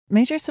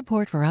Major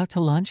support for Out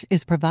to Lunch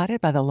is provided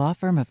by the law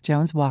firm of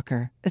Jones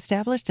Walker,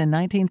 established in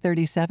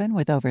 1937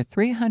 with over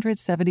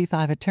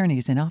 375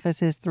 attorneys in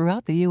offices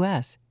throughout the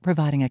U.S.,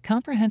 providing a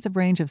comprehensive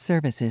range of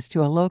services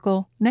to a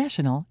local,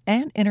 national,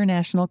 and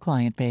international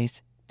client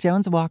base.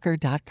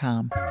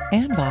 JonesWalker.com.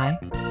 And by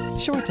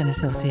Short &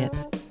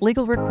 Associates,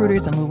 legal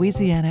recruiters in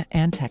Louisiana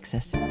and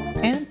Texas.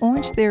 And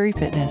Orange Theory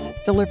Fitness,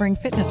 delivering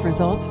fitness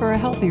results for a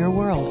healthier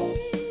world.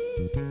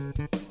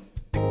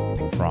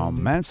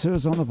 From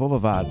Mansur's on the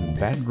Boulevard in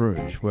Baton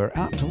Rouge, we're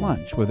out to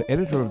lunch with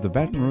editor of the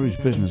Baton Rouge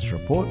Business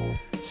Report,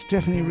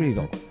 Stephanie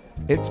Riegel.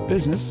 It's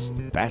business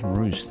Baton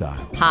Rouge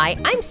style. Hi,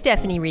 I'm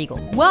Stephanie Riegel.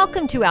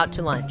 Welcome to Out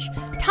to Lunch.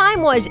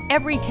 Time was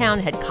every town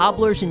had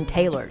cobblers and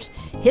tailors.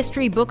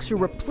 History books are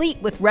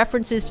replete with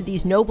references to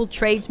these noble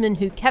tradesmen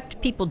who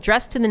kept people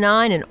dressed to the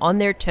nine and on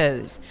their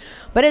toes.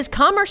 But as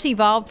commerce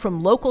evolved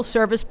from local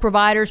service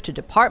providers to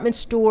department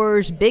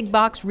stores, big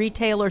box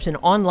retailers, and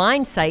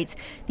online sites,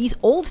 these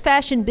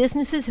old-fashioned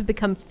businesses have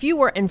become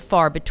fewer and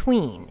far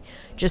between.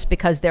 Just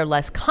because they're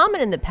less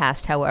common in the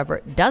past,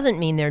 however, doesn't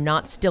mean they're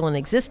not still in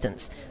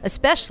existence,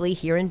 especially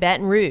here in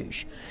Baton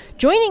Rouge.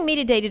 Joining me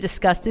today to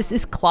discuss this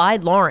is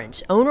Clyde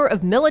Lawrence, owner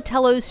of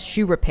Militello's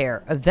Shoe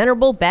Repair, a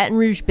venerable Baton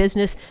Rouge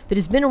business that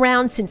has been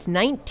around since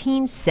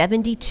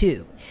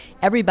 1972.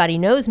 Everybody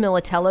knows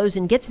Militello's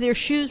and gets their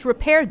shoes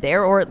repaired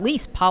there, or at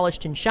least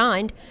polished and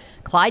shined.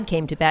 Clyde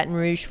came to Baton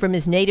Rouge from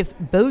his native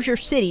Bossier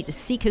City to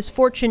seek his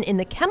fortune in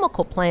the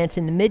chemical plants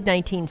in the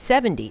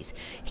mid-1970s.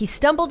 He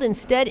stumbled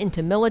instead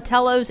into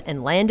Militello's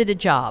and landed a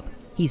job.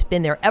 He's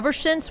been there ever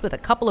since, with a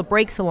couple of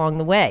breaks along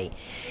the way.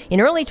 In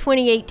early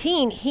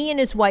 2018, he and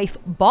his wife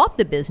bought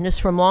the business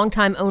from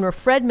longtime owner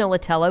Fred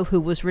Militello,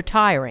 who was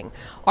retiring.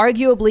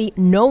 Arguably,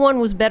 no one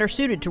was better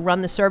suited to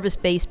run the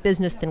service-based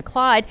business than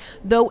Clyde,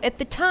 though at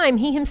the time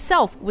he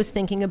himself was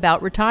thinking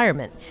about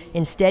retirement.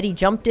 Instead, he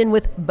jumped in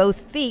with both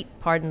feet,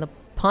 pardon the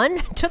pun,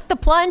 took the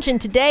plunge, and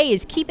today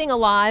is keeping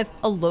alive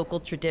a local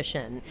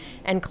tradition.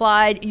 And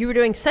Clyde, you were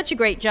doing such a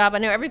great job. I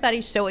know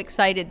everybody's so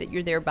excited that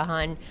you're there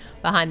behind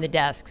the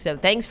desk. So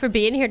thanks for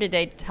being here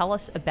today to tell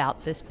us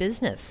about this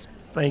business.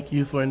 Thank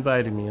you for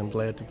inviting me. I'm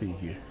glad to be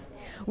here.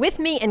 With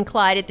me and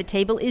Clyde at the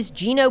table is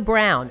Gino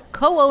Brown,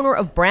 co-owner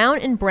of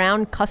Brown &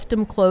 Brown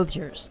Custom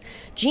Clothiers.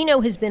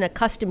 Gino has been a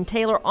custom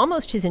tailor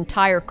almost his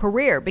entire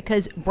career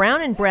because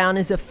Brown & Brown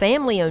is a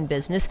family-owned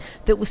business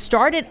that was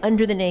started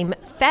under the name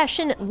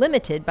Fashion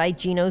Limited by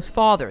Gino's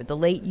father, the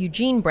late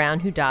Eugene Brown,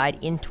 who died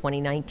in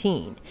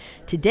 2019.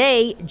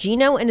 Today,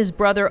 Gino and his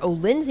brother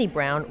Olindsey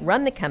Brown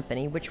run the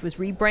company, which was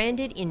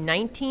rebranded in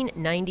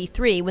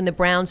 1993 when the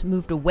Browns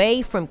moved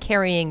away from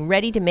carrying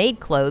ready-to-made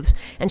clothes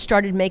and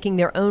started making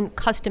their own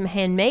custom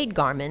handmade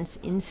garments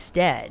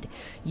instead.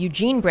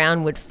 Eugene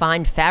Brown would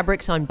find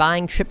fabrics on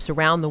buying trips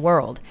around the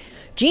world.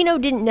 Gino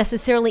didn't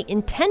necessarily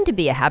intend to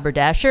be a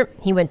haberdasher.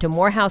 He went to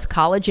Morehouse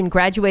College and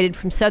graduated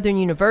from Southern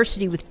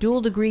University with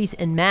dual degrees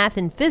in math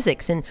and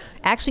physics, and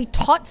actually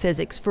taught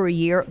physics for a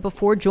year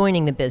before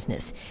joining the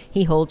business.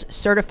 He holds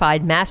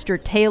Certified Master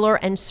Tailor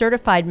and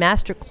Certified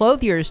Master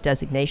Clothier's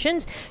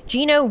designations.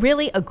 Gino,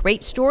 really a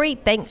great story.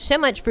 Thanks so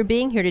much for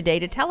being here today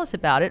to tell us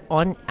about it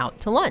on Out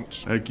to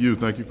Lunch. Thank you.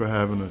 Thank you for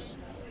having us.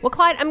 Well,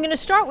 Clyde, I'm going to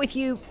start with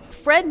you.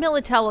 Fred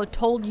Militello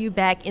told you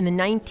back in the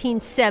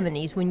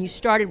 1970s when you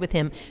started with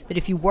him that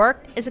if you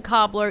worked as a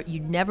cobbler,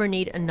 you'd never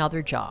need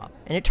another job.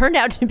 And it turned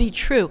out to be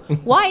true.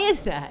 Why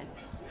is that?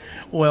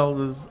 Well,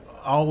 there's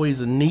always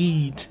a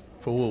need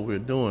for what we're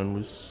doing.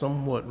 We're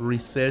somewhat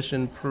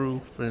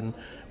recession-proof, and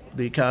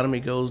the economy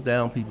goes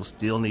down, people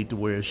still need to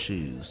wear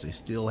shoes. They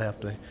still have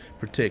to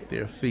protect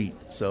their feet.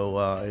 So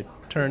it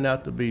turned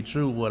out to be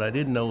true. What I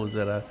didn't know is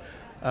that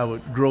I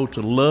would grow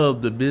to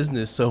love the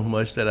business so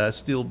much that I'd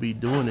still be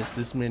doing it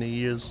this many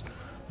years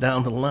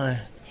down the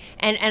line.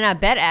 And I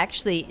bet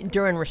actually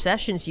during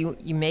recessions you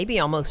maybe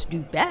almost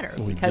do better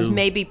because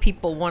maybe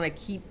people want to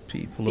keep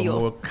people are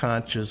more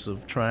conscious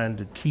of trying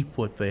to keep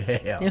what they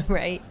have.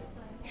 Right.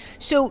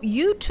 So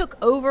you took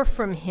over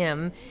from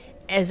him,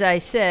 as I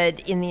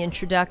said in the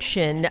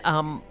introduction,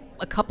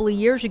 a couple of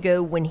years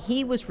ago when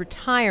he was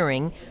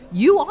retiring.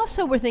 You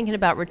also were thinking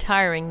about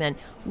retiring then.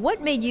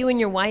 What made you and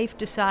your wife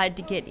decide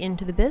to get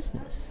into the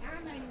business?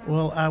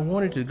 Well, I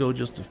wanted to go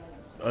just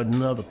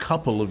another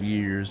couple of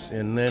years,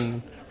 and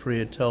then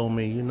Fred told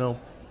me, I'm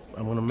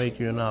going to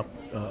make you an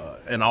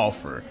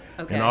offer.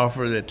 Okay. An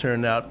offer that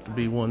turned out to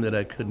be one that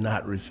I could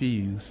not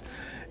refuse.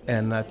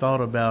 And I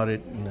thought about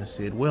it, and I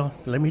said, well,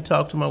 let me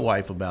talk to my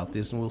wife about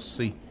this, and we'll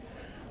see.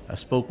 I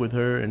spoke with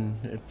her,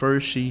 and at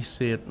first she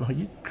said, "Oh,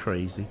 you're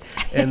crazy,"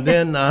 and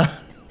then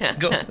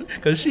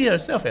because she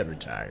herself had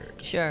retired,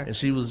 sure, and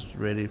she was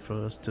ready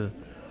for us to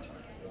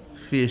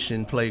fish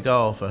and play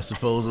golf, I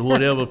suppose, or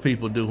whatever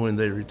people do when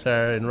they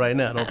retire. And right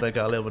now, I don't think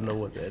I'll ever know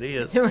what that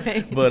is.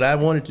 Right. But I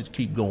wanted to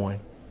keep going,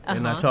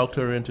 and I talked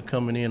her into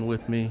coming in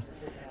with me,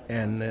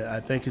 and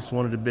I think it's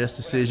one of the best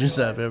decisions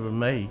I've ever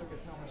made.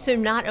 So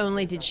not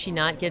only did she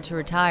not get to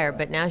retire,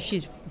 but now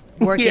she's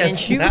working and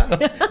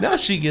shooting. Now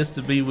she gets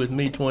to be with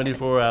me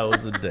 24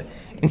 hours a day.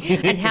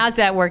 And how's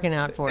that working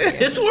out for you?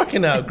 It's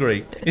working out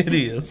great. It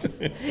is.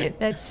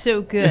 That's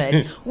so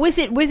good. Was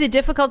it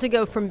difficult to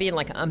go from being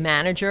like a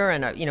manager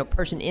and a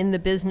person in the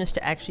business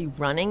to actually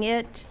running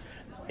it?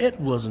 It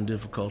wasn't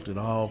difficult at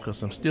all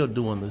because I'm still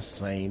doing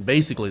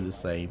basically the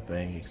same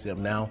thing, except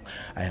now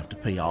I have to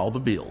pay all the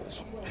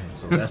bills.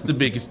 So that's the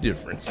biggest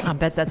difference. I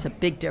bet that's a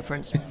big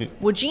difference.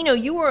 Well, Gino,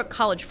 you were a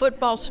college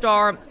football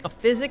star, a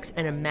physics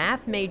and a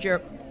math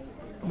major.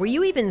 Were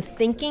you even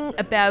thinking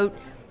about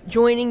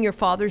joining your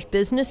father's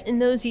business in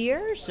those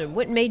years? Or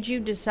what made you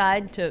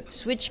decide to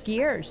switch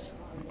gears?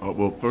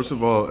 Well, first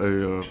of all,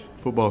 a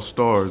football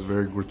star is a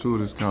very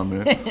gratuitous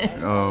comment.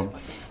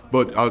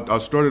 But I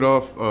started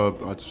off,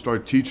 I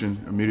started teaching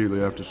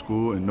immediately after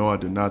school, and no, I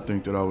did not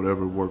think that I would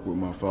ever work with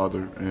my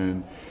father.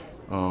 And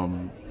I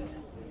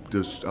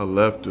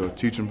left a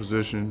teaching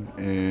position,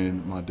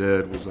 and my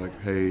dad was like,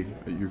 hey,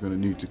 you're going to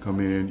need to come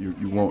in.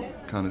 You won't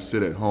kind of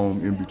sit at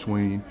home in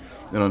between.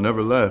 And I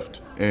never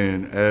left.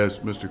 And as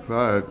Mr.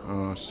 Clyde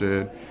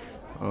said,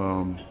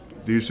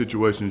 these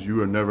situations, you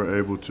are never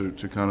able to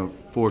kind of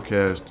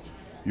forecast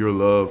your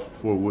love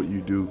for what you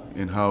do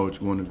and how it's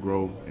going to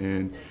grow.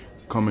 And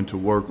coming to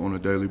work on a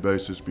daily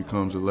basis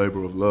becomes a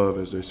labor of love,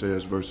 as they say,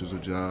 as versus a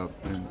job,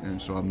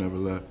 and so I've never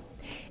left.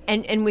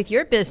 And with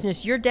your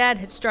business, your dad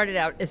had started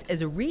out as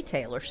a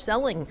retailer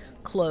selling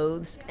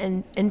clothes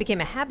and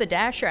became a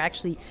haberdasher,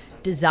 actually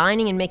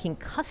designing and making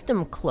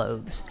custom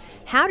clothes.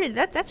 How did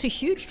that's a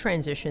huge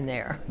transition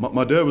there.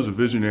 My dad was a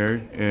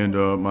visionary, and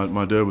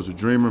my dad was a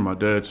dreamer. My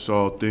dad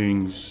saw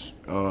things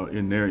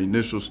in their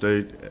initial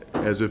state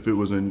as if it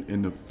was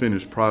in the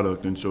finished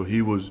product, and so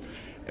he was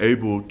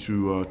able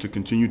to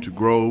continue to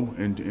grow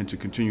and to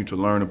continue to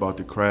learn about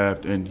the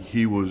craft, and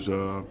he was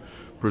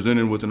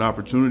presented with an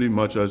opportunity,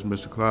 much as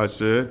Mr. Clyde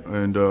said,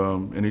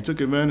 and he took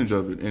advantage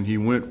of it, and he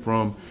went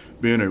from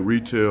being a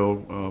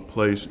retail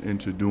place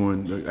into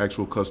doing the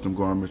actual custom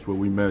garments where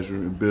we measure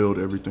and build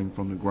everything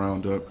from the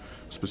ground up,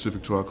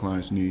 specific to our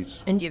clients'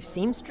 needs. And do you have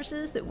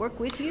seamstresses that work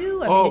with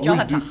you? I mean, did y'all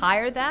have to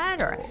hire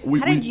that, or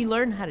how did you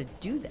learn how to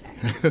do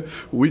that?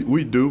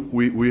 we do.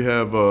 We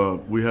have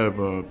we have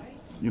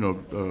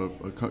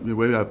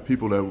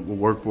people that will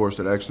work for us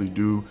that actually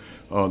do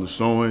the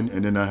sewing,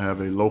 and then I have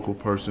a local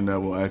person that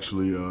will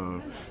actually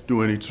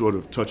do any sort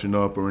of touching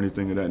up or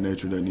anything of that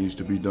nature that needs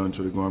to be done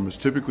to the garments.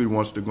 Typically,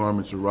 once the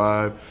garments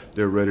arrive,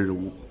 they're ready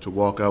to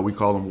walk out. We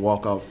call them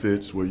walkout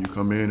fits, where you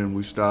come in and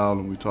we style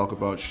and we talk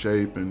about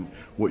shape and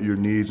what your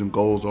needs and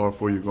goals are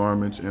for your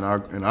garments. And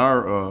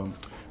our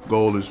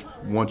goal is,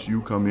 once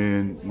you come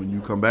in, when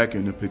you come back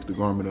in to pick the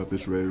garment up,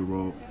 it's ready to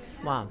roll.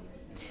 Wow.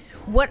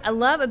 What I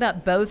love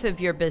about both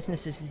of your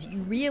businesses is you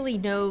really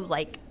know,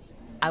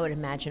 I would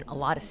imagine, a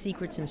lot of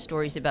secrets and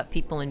stories about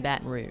people in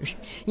Baton Rouge.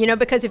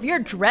 Because if you're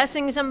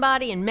dressing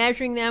somebody and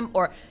measuring them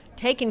or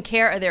taking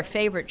care of their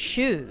favorite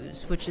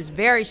shoes, which is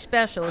very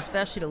special,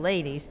 especially to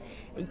ladies,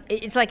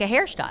 it's like a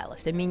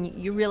hairstylist. I mean,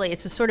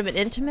 it's a sort of an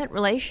intimate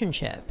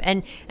relationship.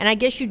 And I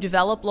guess you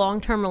develop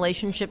long-term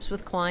relationships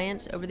with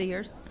clients over the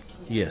years?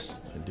 Yes,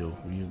 I do.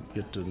 You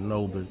get to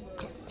know the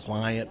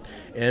client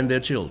and their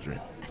children.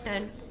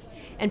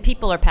 And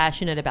people are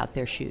passionate about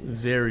their shoes.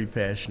 Very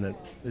passionate,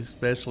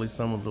 especially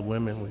some of the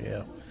women we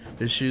have.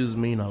 Their shoes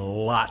mean a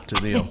lot to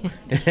them.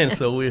 And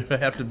so we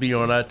have to be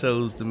on our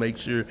toes to make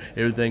sure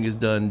everything is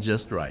done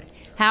just right.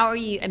 How are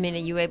you, are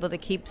you able to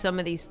keep some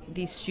of these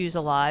shoes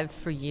alive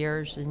for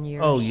years and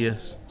years? Oh,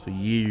 yes, for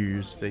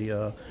years.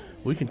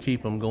 We can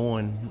keep them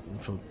going.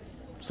 For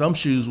some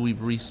shoes we've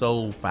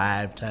resold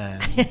 5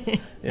 times,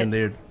 and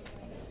they're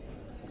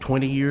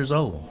 20 years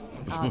old.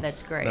 Oh,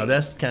 that's great. Now,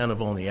 that's kind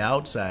of on the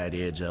outside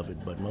edge of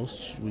it, but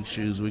most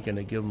shoes, we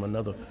can give them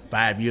another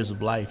 5 years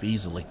of life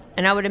easily.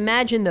 And I would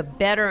imagine the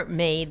better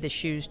made the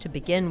shoes to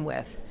begin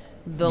with,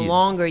 the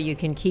longer you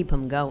can keep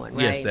them going,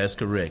 right? Yes, that's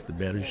correct. The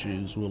better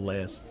shoes will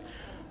last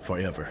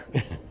forever.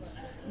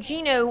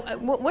 Gino,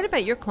 what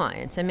about your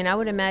clients? I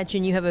would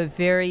imagine you have a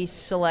very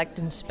select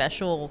and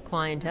special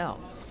clientele.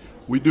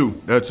 We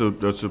do. That's a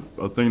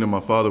thing that my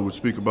father would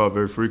speak about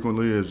very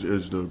frequently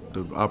is the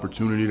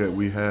opportunity that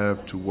we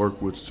have to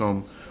work with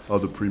some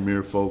of the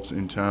premier folks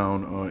in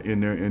town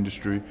in their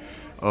industry.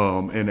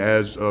 And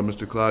as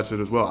Mr. Clyde said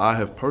as well, I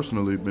have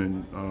personally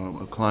been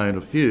a client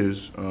of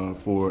his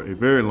for a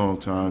very long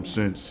time,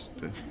 since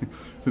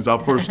I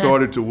first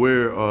started to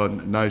wear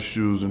nice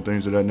shoes and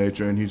things of that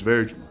nature. And he's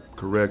very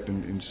correct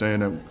in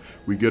saying that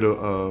we get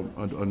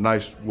a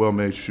nice,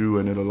 well-made shoe,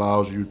 and it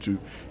allows you to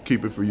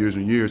keep it for years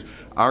and years.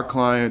 Our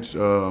clients,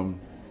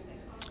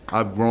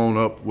 I've grown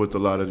up with a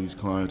lot of these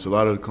clients. A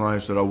lot of the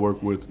clients that I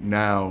work with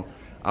now,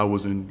 I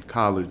was in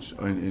college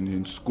and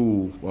in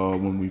school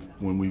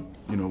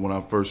when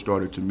I first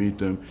started to meet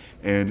them,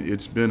 and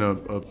it's been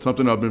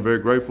something I've been very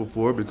grateful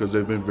for, because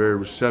they've been very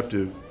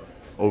receptive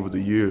over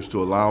the years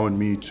to allowing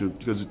me to,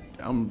 because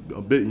I'm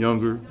a bit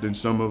younger than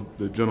some of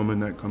the gentlemen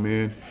that come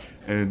in,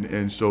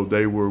 and so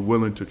they were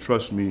willing to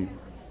trust me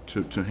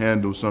to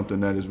handle something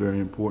that is very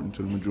important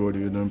to the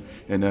majority of them,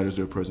 and that is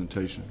their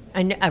presentation.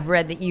 I've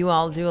read that you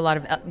all do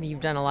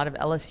you've done a lot of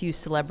LSU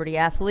celebrity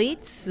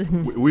athletes.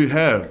 We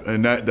have,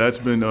 and that's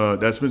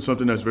been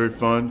something that's very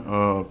fun.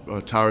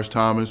 Tyrus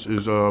Thomas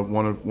is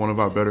one of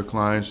our better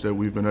clients that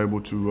we've been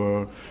able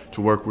to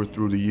work with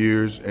through the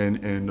years,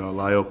 and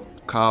Lyle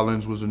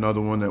Collins was another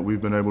one that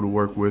we've been able to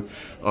work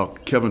with.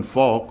 Kevin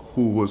Falk,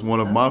 who was one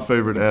of my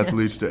favorite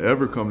athletes to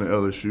ever come to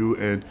LSU,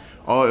 and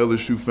all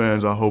LSU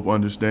fans, I hope,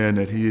 understand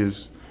that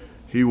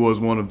he was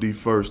one of the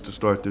first to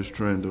start this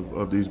trend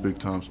of these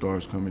big-time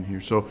stars coming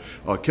here. So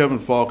Kevin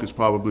Falk is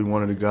probably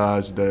one of the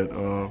guys that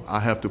I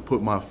have to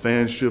put my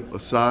fanship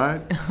aside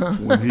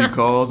when he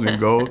calls and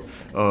goes.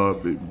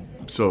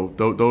 So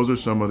those are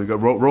some of the guys.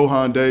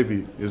 Rohan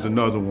Davey is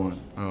another one.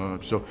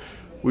 So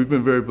we've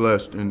been very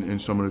blessed in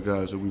some of the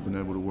guys that we've been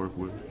able to work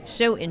with.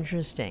 So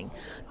interesting.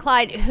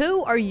 Clyde,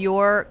 who are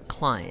your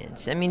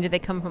clients? I mean, do they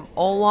come from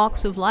all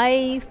walks of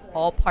life,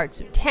 all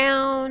parts of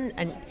town?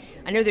 And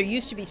I know there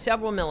used to be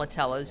several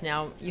Militellos.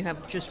 Now you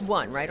have just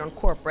one, right, on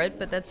Corporate,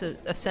 but that's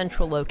a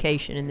central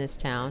location in this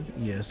town.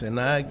 Yes, and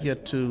I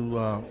get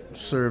to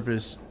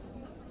service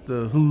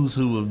the who's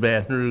who of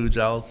Baton Rouge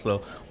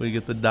also. We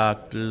get the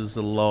doctors,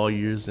 the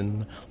lawyers,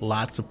 and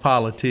lots of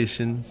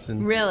politicians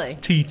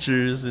and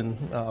teachers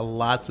and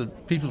lots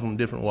of people from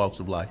different walks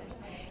of life.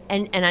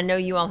 And I know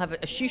you all have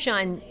a shoe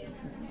shine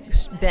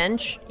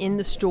bench in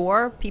the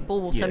store. People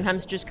will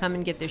sometimes just come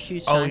and get their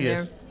shoes shined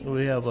there.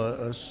 We have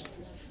a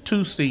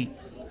 2-seat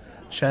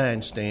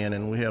shine stand,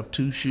 and we have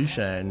 2 shoe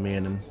shine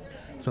men, and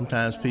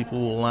sometimes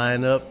people will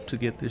line up to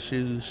get their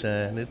shoes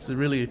shined.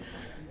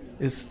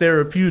 It's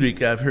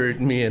therapeutic, I've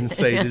heard men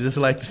say. They just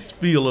like the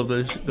feel of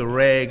the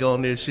rag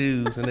on their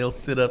shoes, and they'll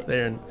sit up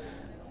there and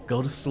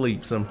go to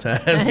sleep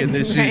sometimes getting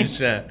their shoes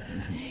shined.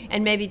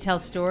 And maybe tell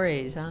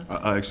stories, huh?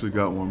 I actually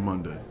got one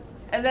Monday.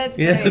 That's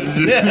great. Yes.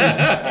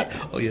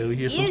 Oh yeah, we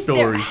hear some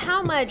stories.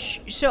 How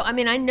much? So I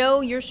mean, I know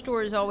your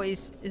store is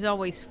always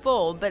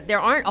full, but there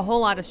aren't a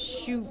whole lot of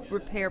shoe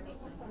repair,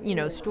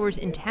 stores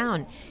in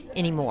town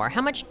anymore.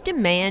 How much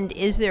demand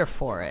is there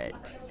for it?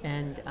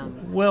 And I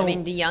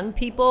mean, the young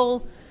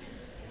people.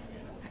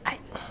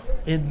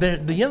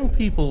 The young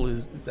people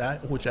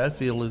which I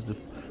feel is the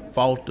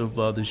fault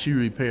of the shoe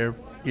repair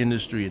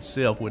industry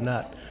itself. We're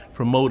not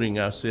promoting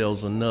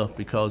ourselves enough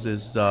because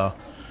as I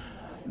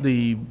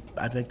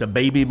think the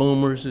baby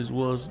boomers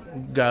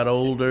got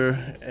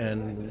older,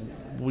 and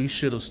we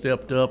should have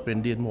stepped up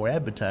and did more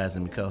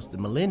advertising because the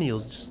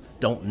millennials just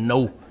don't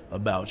know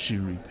about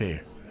shoe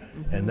repair.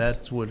 Mm-hmm. And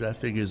that's what I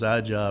figure is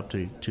our job,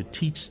 to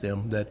teach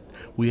them that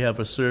we have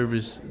a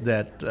service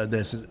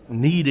that's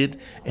needed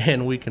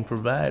and we can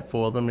provide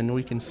for them and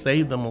we can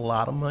save them a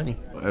lot of money.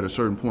 At a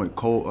certain point,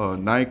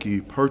 Nike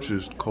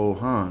purchased Cole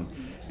Haan,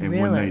 and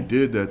when they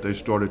did that, they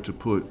started to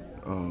put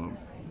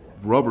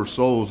rubber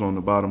soles on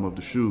the bottom of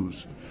the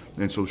shoes,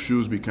 and so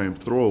shoes became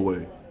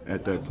throwaway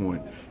at that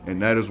point.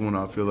 And that is when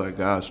I feel like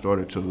guys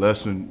started to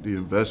lessen the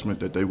investment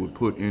that they would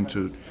put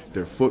into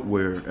their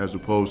footwear, as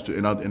opposed to,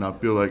 and I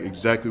feel like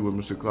exactly what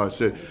Mr. Clyde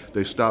said,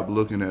 they stopped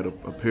looking at a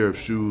pair of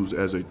shoes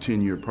as a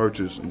 10-year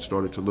purchase and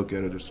started to look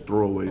at it as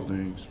throwaway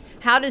things.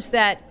 How does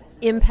that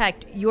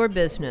impact your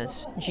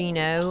business,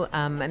 Gino?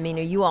 I mean,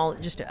 are you all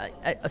just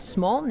a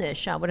small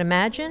niche, I would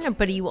imagine,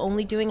 but are you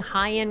only doing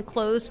high-end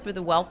cloths for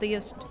the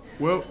wealthiest?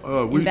 Well,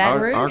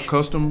 our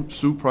custom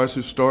suit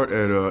prices start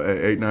at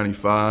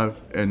 $895,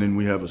 and then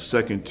we have a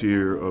second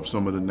tier of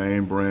some of the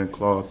name brand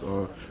cloth,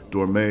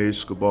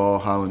 Dormez,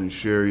 Skabal, Holland and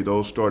Sherry.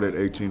 Those start at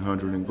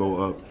 $1,800 and go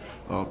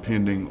up,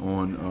 pending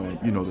on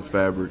the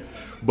fabric.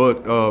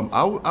 But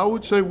I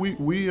would say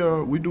we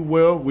do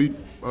well.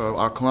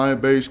 Our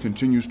client base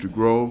continues to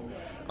grow.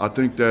 I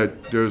think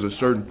that there's a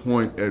certain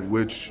point at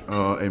which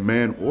a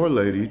man or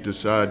lady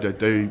decide that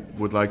they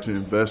would like to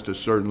invest a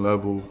certain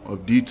level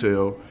of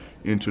detail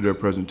into their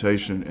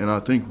presentation, and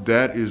I think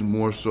that is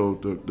more so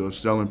the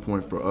selling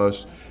point for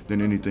us than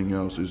anything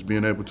else, is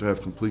being able to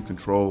have complete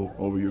control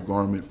over your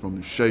garment, from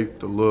the shape,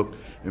 the look,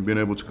 and being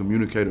able to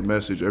communicate a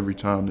message every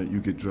time that you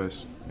get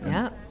dressed.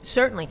 Yeah,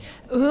 certainly.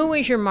 Who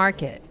is your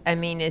market? I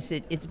mean,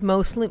 it's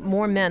mostly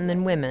more men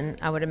than women,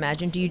 I would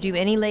imagine. Do you do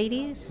any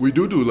ladies? We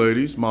do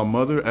ladies. My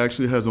mother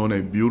actually has on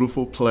a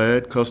beautiful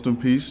plaid custom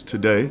piece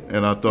today,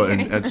 and I thought,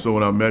 and so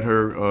when I met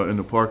her in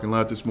the parking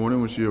lot this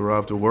morning when she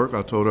arrived to work,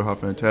 I told her how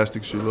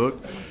fantastic she looked.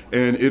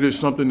 And it is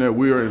something that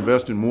we are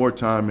investing more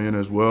time in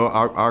as well.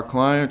 Our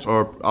clients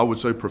are, I would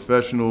say,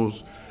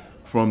 professionals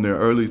from their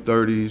early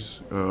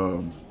 30s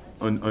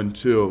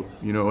until,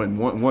 and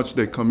once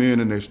they come in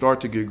and they start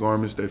to get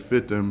garments that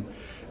fit them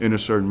in a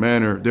certain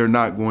manner, they're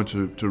not going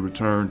to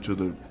return to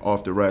the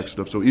off-the-rack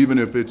stuff. So even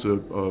if it's a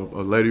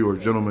lady or a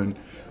gentleman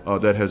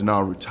that has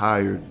now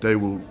retired, they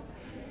will,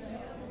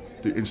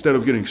 instead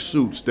of getting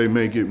suits, they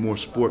may get more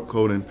sport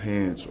coat and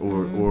pants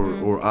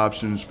or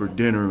options for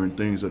dinner and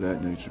things of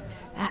that nature.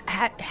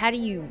 How do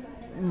you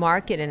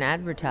market and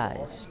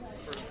advertise?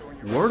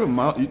 Word of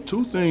mouth.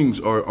 Two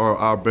things are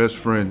our best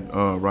friend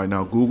right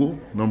now. Google,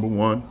 number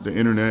one, the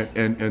internet,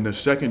 and the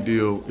second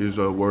deal is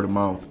word of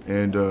mouth.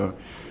 And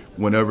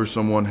whenever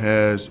someone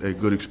has a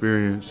good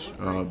experience,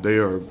 they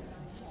are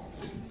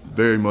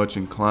very much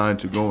inclined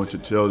to go and to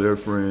tell their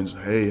friends,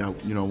 hey, I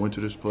went to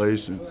this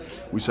place and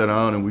we sat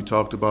down and we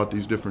talked about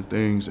these different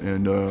things,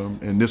 and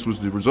this was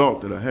the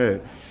result that I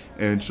had.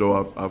 And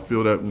so I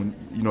feel that when,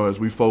 as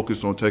we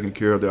focus on taking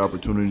care of the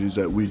opportunities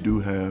that we do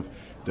have,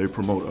 they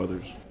promote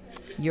others.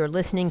 You're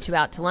listening to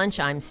Out to Lunch.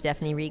 I'm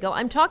Stephanie Riegel.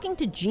 I'm talking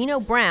to Gino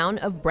Brown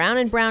of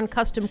Brown & Brown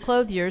Custom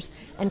Clothiers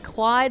and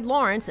Clyde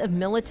Lawrence of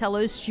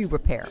Militello's Shoe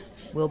Repair.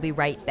 We'll be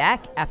right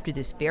back after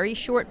this very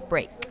short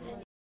break.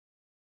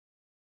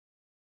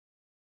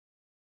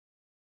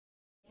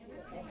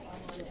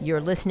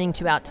 You're listening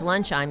to Out to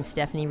Lunch. I'm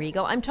Stephanie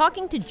Riegel. I'm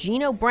talking to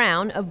Gino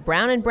Brown of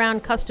Brown &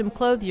 Brown Custom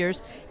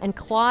Clothiers and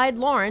Clyde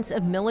Lawrence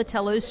of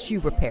Militello's Shoe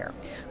Repair.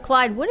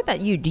 Clyde, what about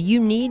you? Do you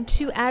need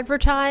to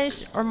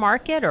advertise or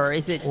market, or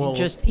is it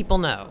just people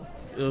know?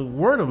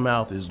 Word of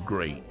mouth is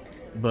great,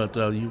 but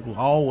you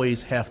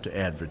always have to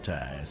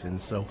advertise.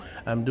 And so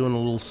I'm doing a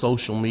little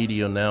social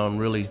media now. I'm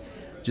really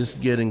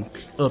just getting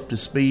up to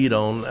speed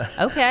on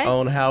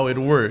how it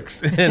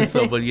works. And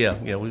so, but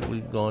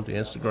we've gone to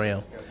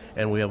Instagram.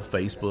 And we have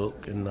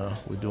Facebook, and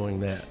we're doing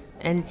that.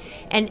 And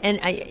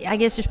I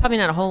guess there's probably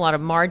not a whole lot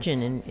of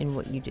margin in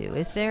what you do,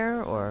 is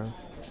there? Or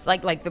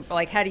like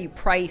how do you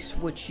price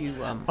what you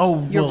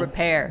your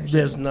repairs?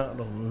 There's not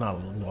a lot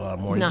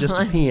of margin. It just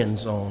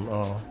depends on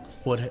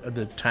what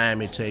the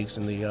time it takes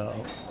and the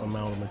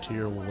amount of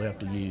material we'll have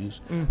to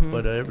use. Mm-hmm.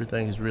 But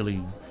everything is really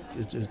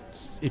it's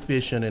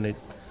efficient, and it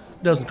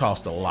doesn't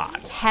cost a lot.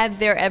 Have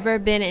there ever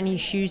been any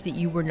shoes that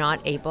you were not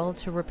able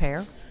to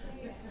repair?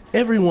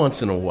 Every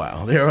once in a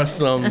while. There are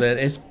some that,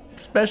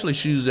 especially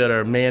shoes that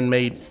are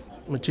man-made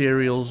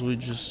materials, we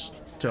just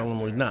tell them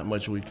there's not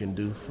much we can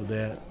do for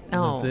that.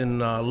 Oh. But then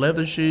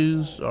leather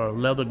shoes or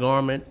leather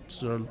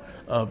garments or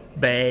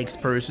bags,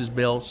 purses,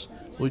 belts,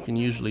 we can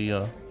usually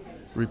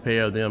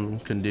repair them,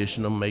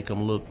 condition them, make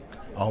them look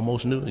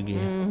almost new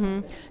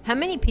again. Mm-hmm. How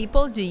many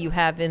people do you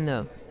have in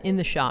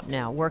the shop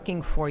now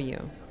working for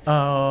you?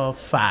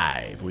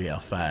 5. We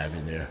have 5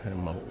 in there,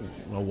 and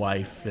my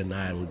wife and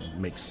I would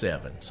make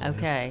 7. So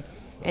okay,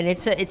 and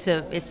it's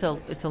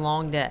a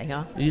long day,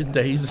 huh?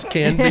 Days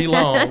can be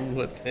long,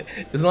 but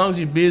as long as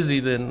you're busy,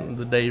 then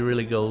the day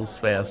really goes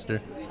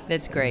faster.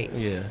 That's great.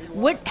 Yeah.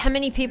 How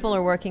many people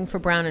are working for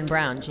Brown &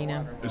 Brown,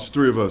 Gino? It's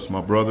 3 of us: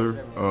 my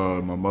brother,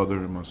 my mother,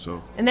 and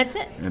myself. And that's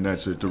it. And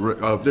that's it.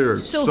 There are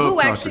so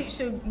who actually?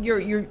 So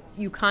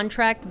you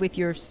contract with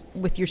your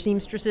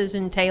seamstresses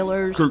and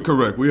tailors?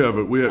 Correct. We have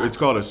it's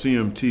called a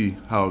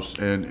CMT house,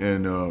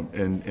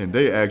 and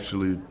they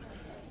actually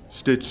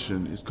stitch,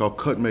 and it's called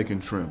cut, make,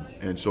 and trim.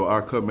 And so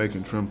our cut, make,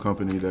 and trim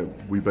company that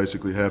we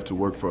basically have to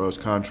work for us,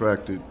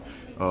 contracted.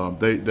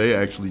 They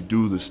actually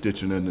do the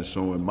stitching and the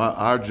sewing.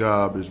 Our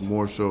job is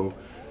more so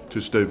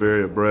to stay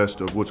very abreast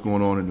of what's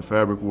going on in the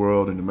fabric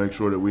world and to make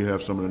sure that we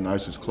have some of the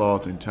nicest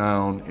cloth in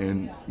town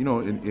and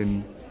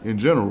in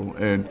general,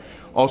 and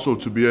also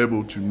to be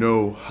able to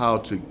know how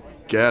to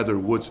gather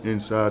what's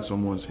inside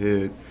someone's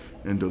head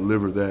and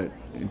deliver that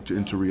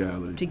into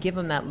reality. To give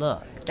them that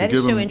look. That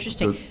is so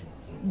interesting.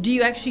 Do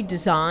you actually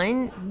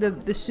design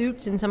the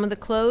suits and some of the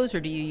clothes, or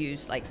do you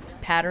use like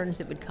patterns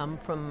that would come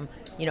from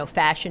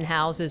fashion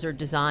houses or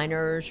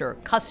designers, or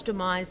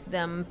customize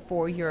them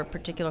for your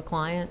particular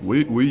clients?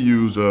 We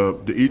use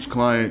each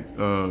client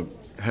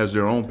has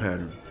their own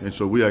pattern, and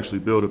so we actually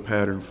build a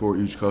pattern for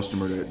each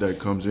customer that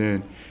comes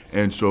in,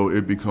 and so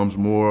it becomes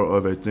more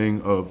of a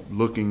thing of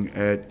looking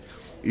at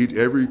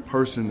every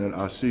person that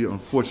I see.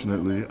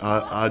 Unfortunately,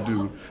 I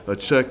do a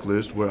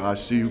checklist where I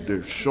see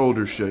their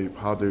shoulder shape,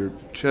 how their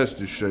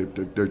chest is shaped,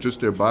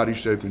 their body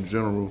shape in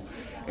general.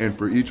 And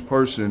for each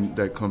person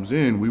that comes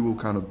in, we will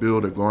kind of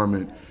build a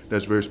garment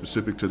that's very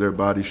specific to their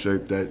body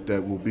shape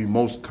that will be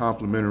most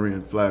complimentary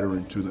and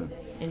flattering to them.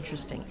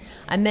 Interesting.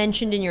 I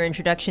mentioned in your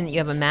introduction that you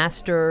have a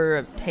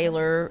master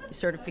tailor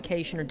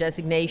certification or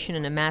designation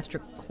and a master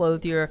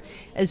clothier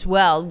as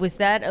well. Was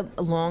that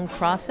a long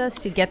process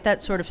to get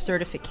that sort of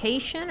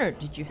certification, or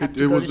did you have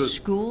to go to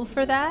school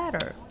for that?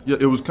 Or? Yeah,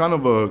 it was kind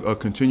of a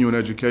continuing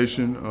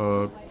education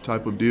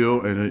type of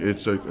deal, and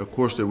it's a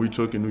course that we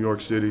took in New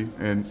York City,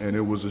 and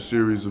it was a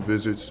series of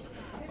visits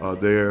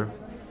there,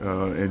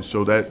 and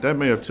so that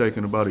may have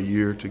taken about a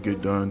year to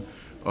get done.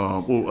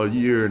 A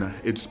year, and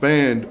it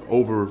spanned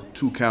over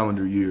 2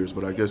 calendar years,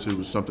 but I guess it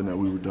was something that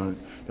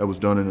was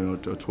done in a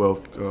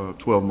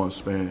 12-month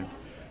span,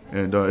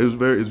 and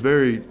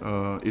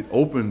it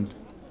opened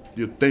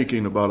your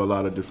thinking about a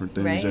lot of different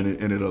things, right.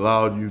 and it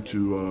allowed you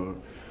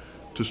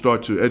to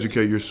start to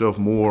educate yourself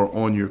more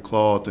on your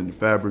cloth and the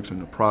fabrics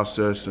and the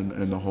process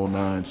and the whole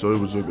nine. So it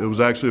was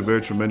actually a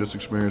very tremendous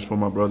experience for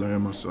my brother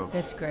and myself.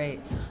 That's great.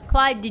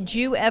 Clyde, did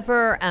you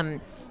ever?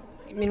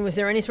 Was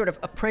there any sort of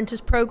apprentice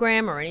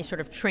program or any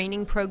sort of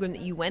training program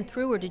that you went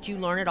through, or did you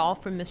learn it all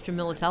from Mr.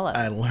 Militello?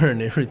 I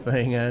learned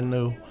everything I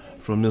know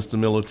from Mr.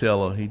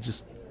 Militello. He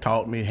just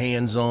taught me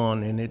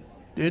hands-on, and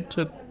it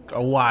took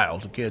a while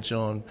to catch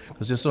on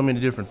because there's so many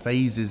different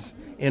phases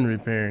in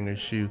repairing a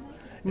shoe.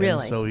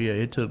 Really? And so,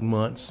 it took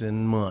months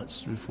and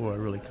months before I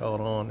really caught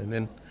on. And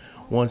then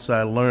once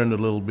I learned a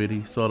little bit,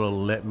 he sort of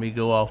let me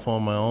go off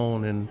on my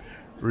own and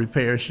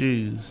repair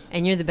shoes.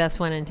 And you're the best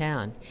one in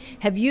town.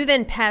 Have you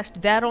then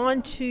passed that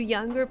on to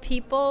younger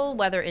people,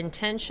 whether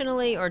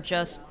intentionally or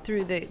just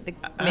through the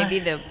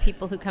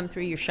people who come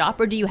through your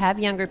shop? Or do you have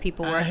younger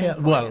people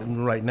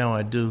working? Right now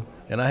I do.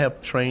 And I have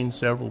trained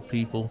several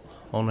people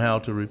on how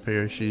to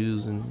repair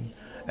shoes. And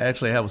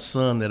actually I have a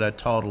son that I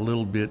taught a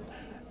little bit,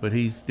 but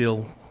he's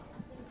still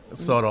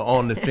sort of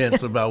on the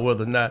fence about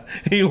whether or not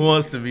he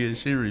wants to be a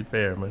shoe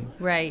repairman.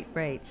 Right.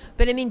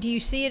 But, I mean, do you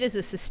see it as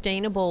a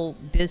sustainable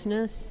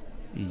business?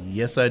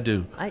 Yes, I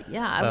do. I would.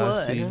 I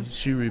see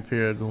shoe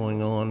repair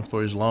going on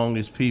for as long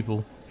as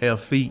people have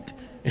feet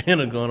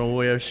and are going to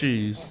wear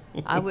shoes.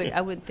 I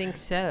would think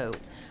so.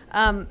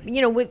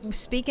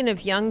 Speaking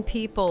of young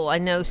people, I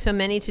know so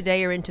many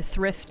today are into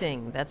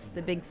thrifting. That's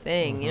the big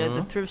thing,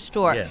 the thrift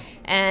store. Yeah.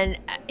 And,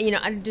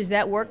 does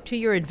that work to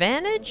your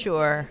advantage,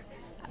 or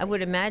I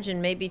would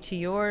imagine maybe to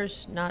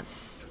yours, not?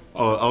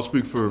 I'll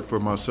speak for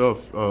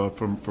myself.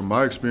 From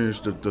my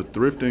experience, the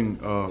thrifting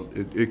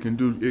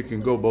it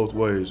can go both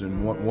ways.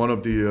 And one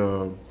of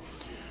the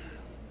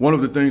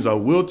things I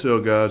will tell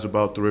guys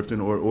about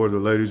thrifting, or the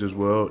ladies as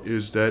well,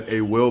 is that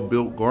a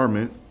well-built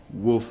garment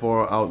will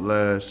far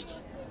outlast,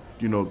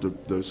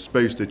 the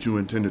space that you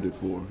intended it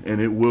for,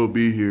 and it will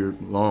be here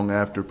long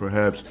after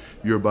perhaps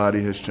your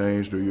body has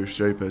changed or your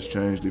shape has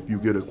changed if you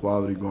get a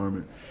quality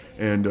garment.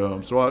 And the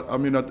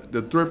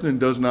thrifting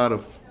does not.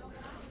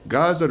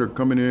 Guys that are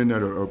coming in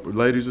that are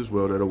ladies as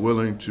well that are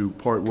willing to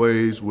part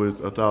ways with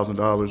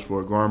 $1,000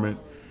 for a garment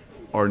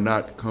are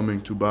not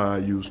coming to buy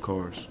used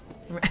cars.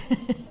 Right.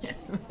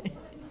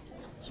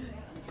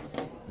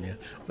 Yeah,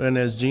 and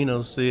as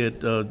Gino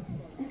said,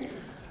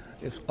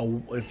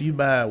 if you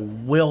buy a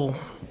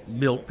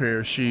well-built pair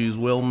of shoes,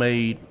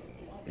 well-made,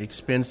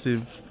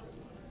 expensive,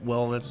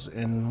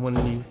 and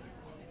when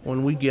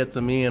we get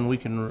them in, we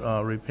can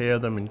repair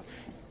them and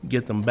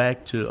get them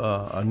back to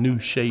a new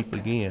shape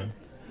again.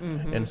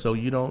 Mm-hmm. And so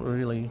you don't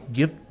really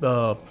give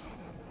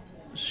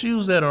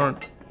shoes that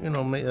aren't,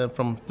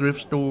 from thrift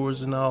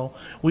stores and all.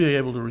 We are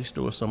able to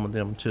restore some of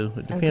them too.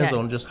 It depends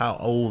on just how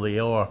old they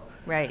are.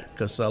 Right.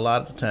 Because a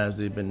lot of the times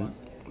they've been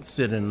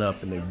sitting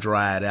up and they've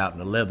dried out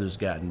and the leather's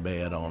gotten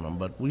bad on them.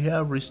 But we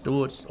have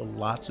restored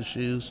lots of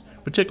shoes,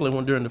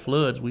 particularly during the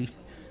floods. We've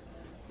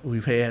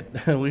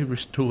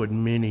restored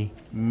many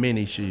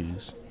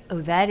shoes.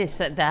 Oh, that is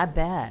that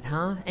bad,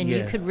 huh? And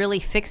you could really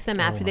fix them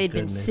after they'd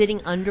been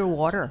sitting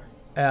underwater.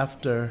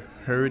 After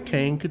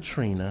Hurricane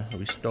Katrina,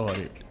 we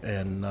started,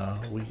 and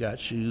we got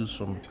shoes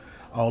from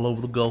all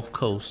over the Gulf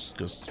Coast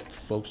because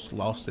folks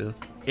lost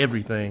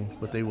everything,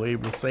 but they were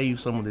able to save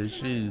some of their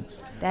shoes.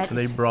 And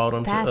they brought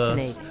them to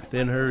us.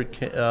 Then the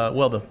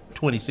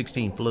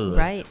 2016 flood,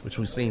 right, which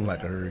seemed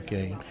like a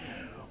hurricane.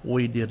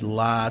 We did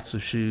lots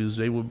of shoes.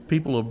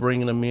 People were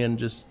bringing them in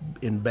just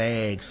in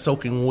bags,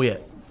 soaking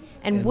wet.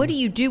 And what do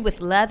you do with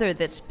leather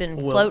that's been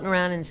floating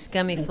around in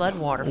scummy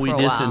floodwater for a while?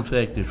 We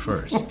disinfect it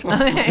first.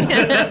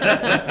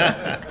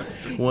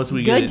 Once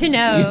we Good to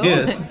know.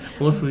 Yes.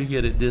 Once we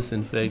get it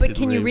disinfected. But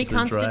can you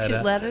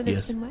reconstitute leather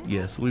that's been wet?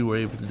 Yes, we were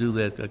able to do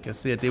that. Like I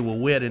said, they were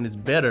wet, and it's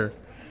better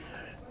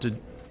to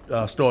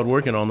start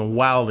working on them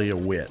while they are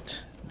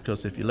wet,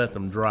 because if you let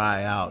them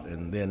dry out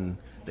and then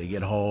they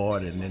get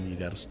hard, and then you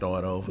got to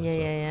start over.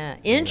 Yeah.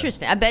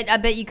 Interesting. I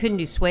bet you couldn't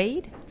do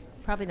suede.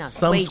 Probably not.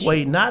 Some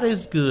suede, not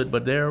as good,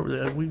 but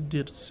we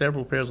did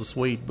several pairs of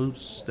suede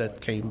boots that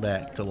came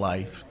back to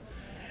life.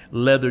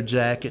 Leather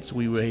jackets,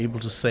 we were able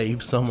to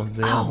save some of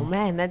them. Oh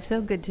man, that's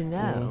so good to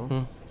know.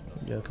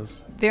 Mm-hmm. Yeah,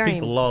 because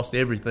people lost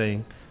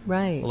everything.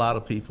 Right. A lot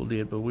of people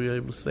did, but we were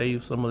able to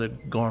save some of the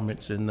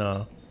garments and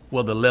the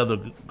leather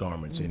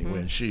garments anyway,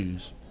 and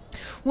shoes.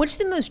 What's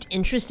the most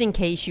interesting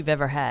case you've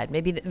ever had?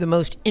 Maybe the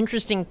most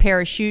interesting pair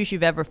of shoes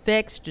you've ever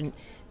fixed, and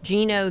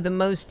Gino, the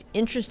most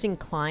interesting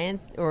client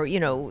or,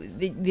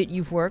 that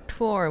you've worked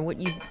for, and what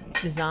you've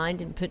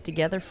designed and put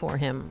together for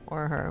him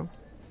or her?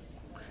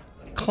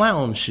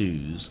 Clown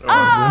shoes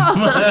are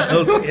the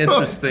most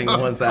interesting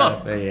ones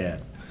I've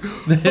had.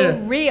 For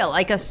real?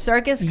 Like a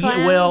circus clown?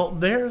 Yeah, well,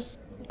 there's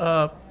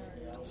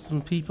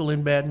some people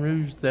in Baton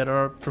Rouge that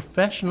are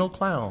professional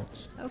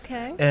clowns.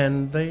 Okay.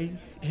 And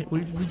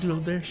we do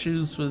their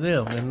shoes for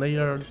them, and they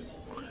are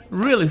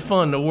really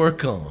fun to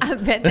work on. I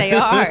bet they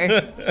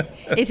are.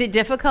 Is it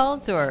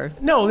difficult or?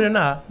 No, they're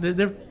not.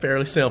 They're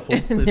fairly simple.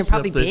 They're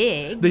probably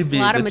big. They're big.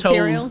 A lot of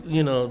material.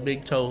 Toes,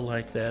 big toe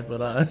like that.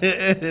 But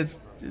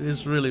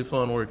it's really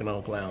fun working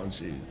on clown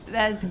shoes.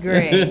 That's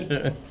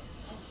great.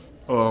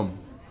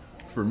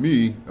 For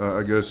me,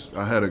 I guess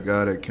I had a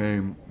guy that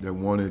came that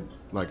wanted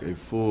like the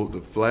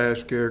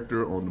Flash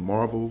character on the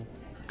Marvel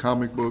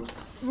comic books.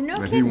 No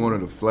and kidding. He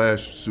wanted a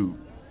Flash suit.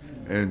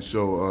 And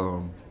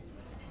so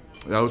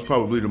that was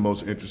probably the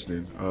most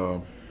interesting.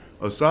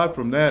 Aside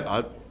from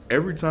that,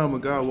 every time a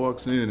guy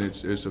walks in,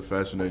 it's a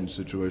fascinating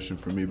situation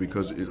for me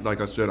because,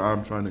 like I said,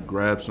 I'm trying to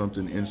grab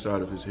something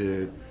inside of his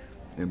head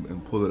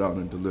and pull it out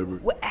and deliver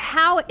it.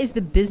 How is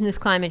the business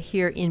climate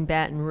here in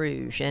Baton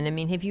Rouge? And I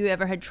mean, have you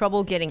ever had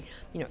trouble getting,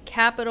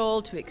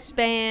 capital to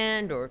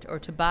expand or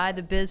to buy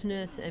the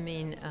business? I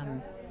mean,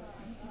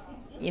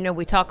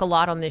 we talk a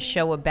lot on this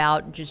show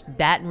about just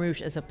Baton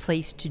Rouge as a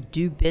place to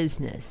do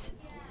business.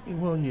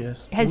 Well,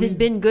 yes. Has it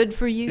been good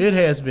for you? It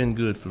has been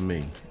good for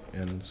me.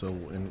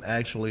 And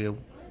actually,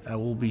 I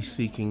will be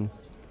seeking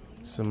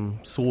some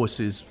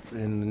sources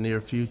in the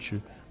near future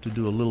to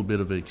do a little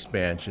bit of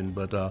expansion.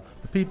 But the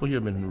people here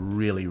have been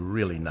really,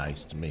 really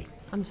nice to me.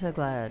 I'm so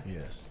glad.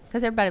 Yes.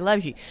 Because everybody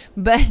loves you.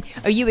 But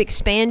are you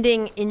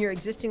expanding in your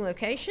existing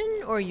location,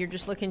 or you're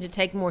just looking to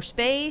take more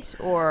space,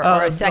 or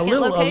a second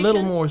location? A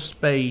little more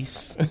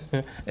space,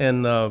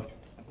 and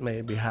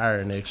maybe hire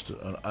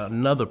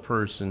another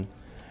person.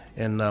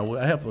 And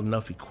I have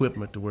enough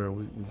equipment to where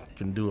we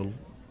can do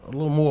a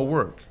little more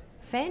work.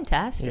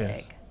 Fantastic.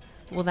 Yes.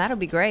 Well, that'll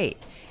be great.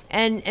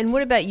 And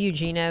what about you,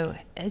 Gino?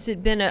 Has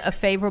it been a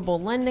favorable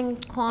lending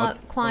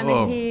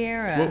climate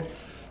here? Well,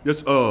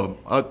 yes.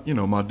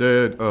 My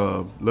dad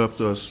left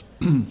us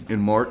in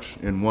March,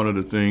 and one of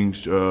the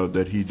things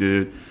that he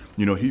did,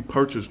 he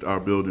purchased our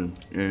building,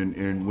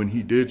 and when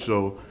he did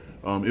so,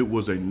 it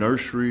was a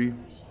nursery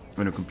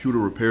and a computer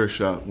repair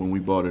shop when we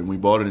bought it. And we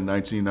bought it in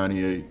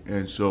 1998,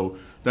 and so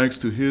thanks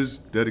to his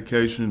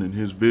dedication and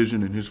his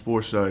vision and his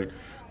foresight,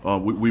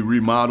 we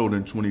remodeled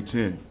in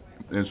 2010.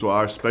 And so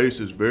our space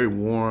is very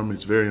warm,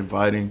 it's very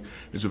inviting,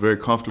 it's a very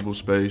comfortable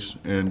space,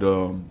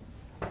 and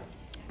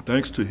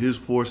thanks to his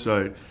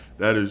foresight,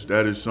 that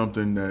is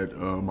something that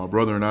my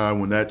brother and I,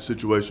 when that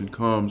situation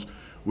comes,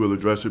 we'll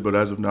address it, but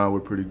as of now,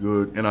 we're pretty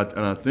good. And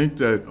I think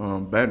that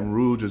Baton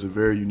Rouge is a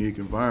very unique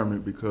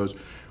environment because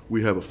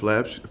we have a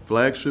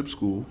flagship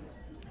school,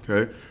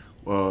 okay?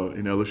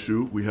 In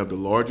LSU. We have the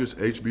largest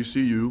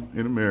HBCU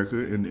in America,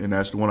 and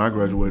that's the one I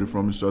graduated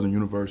from in Southern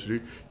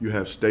University. You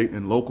have state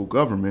and local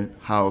government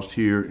housed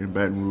here in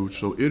Baton Rouge.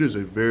 So it is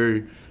a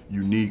very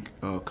unique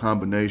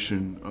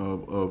combination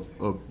of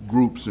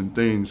groups and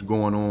things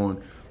going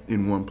on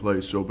in one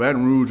place. So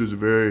Baton Rouge is a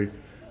very,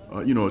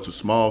 it's a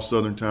small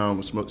southern town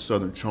with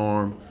southern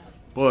charm,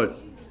 but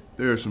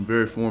there are some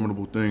very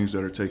formidable things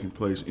that are taking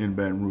place in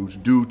Baton Rouge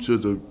due to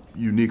the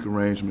unique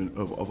arrangement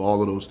of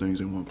all of those things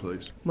in one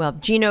place. Well,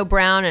 Gino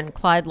Brown and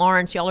Clyde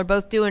Lawrence, y'all are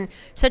both doing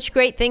such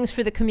great things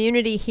for the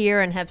community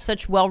here and have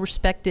such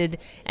well-respected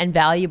and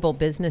valuable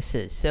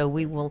businesses. So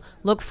we will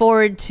look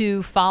forward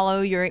to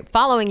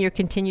following your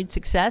continued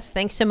success.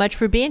 Thanks so much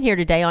for being here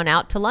today on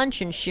Out to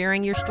Lunch and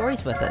sharing your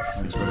stories with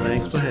us.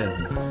 Thanks for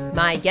having me.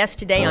 My guests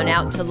today on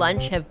Out to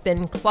Lunch have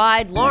been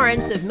Clyde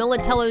Lawrence of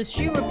Militello's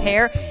Shoe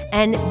Repair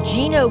and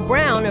Gino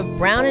Brown of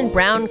Brown &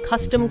 Brown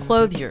Custom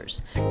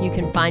Clothiers. You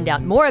can find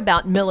out more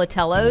about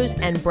Militello's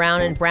and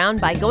Brown & Brown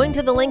by going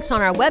to the links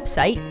on our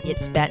website,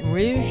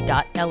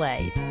 itsbatonrouge.la.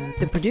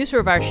 The producer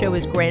of our show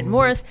is Grant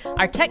Morris.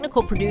 Our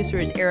technical producer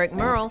is Eric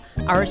Merle.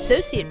 Our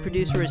associate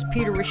producer is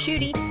Peter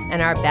Raschuti. And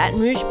our Baton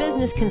Rouge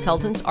business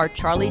consultants are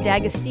Charlie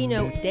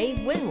D'Agostino,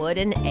 Dave Winwood,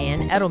 and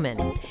Ann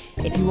Edelman.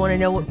 If you want to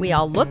know what we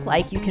all look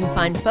like, you can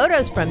find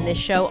photos from this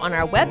show on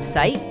our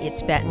website,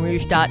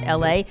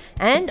 itsbatonrouge.la,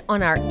 and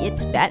on our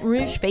It's Baton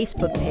Rouge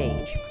Facebook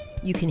page.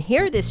 You can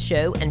hear this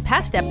show and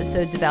past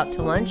episodes of Out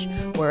to Lunch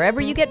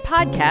wherever you get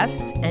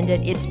podcasts and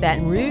at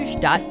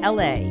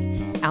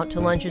itsbatonrouge.la. Out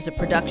to Lunch is a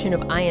production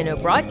of INO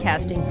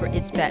Broadcasting for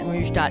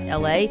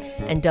itsbatonrouge.la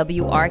and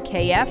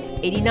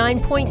WRKF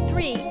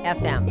 89.3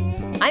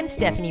 FM. I'm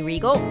Stephanie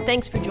Riegel.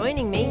 Thanks for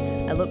joining me.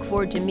 I look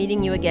forward to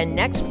meeting you again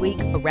next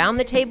week around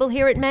the table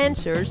here at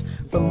Mansur's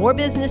for more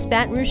business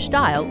Baton Rouge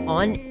style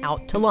on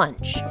Out to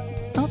Lunch.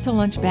 Out to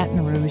Lunch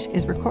Baton Rouge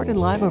is recorded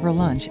live over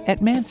lunch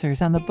at Mansur's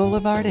on the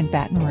Boulevard in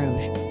Baton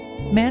Rouge.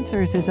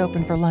 Mansur's is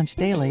open for lunch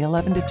daily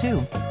 11 to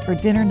 2, for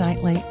dinner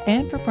nightly,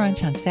 and for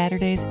brunch on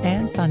Saturdays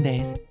and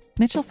Sundays.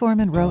 Mitchell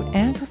Foreman wrote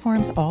and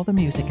performs all the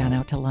music on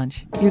Out to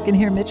Lunch. You can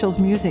hear Mitchell's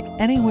music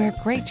anywhere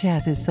great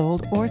jazz is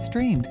sold or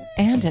streamed,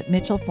 and at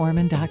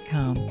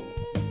mitchellforeman.com.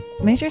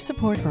 Major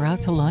support for Out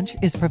to Lunch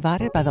is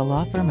provided by the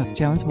law firm of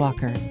Jones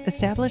Walker,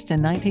 established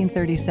in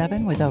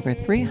 1937 with over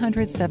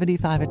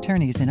 375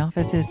 attorneys in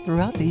offices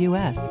throughout the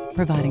U.S.,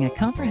 providing a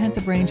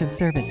comprehensive range of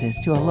services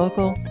to a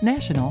local,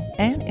 national,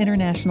 and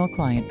international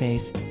client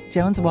base.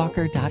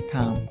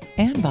 JonesWalker.com.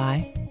 And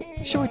by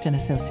Short &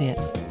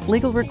 Associates,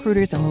 legal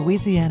recruiters in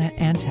Louisiana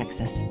and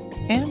Texas.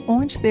 And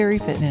Orange Theory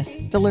Fitness,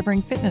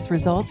 delivering fitness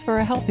results for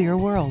a healthier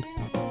world.